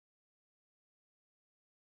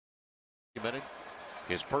minute.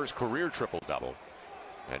 His first career triple-double.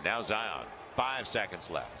 And now Zion. 5 seconds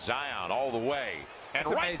left. Zion all the way. And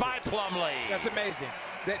That's right amazing. by Plumlee. That's amazing.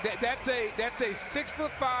 That's a 6'5",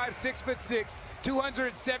 6'6",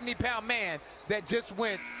 270-pound man that just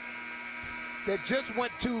went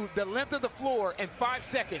to the length of the floor in 5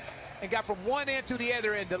 seconds and got from one end to the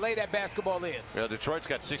other end to lay that basketball in. Yeah, Detroit's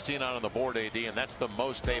got 16 on the board, AD, and that's the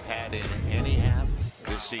most they've had in any half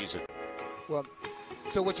this season. Well,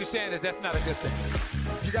 so what you're saying is that's not a good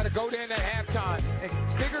thing. You got to go there at halftime and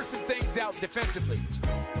figure some things out defensively.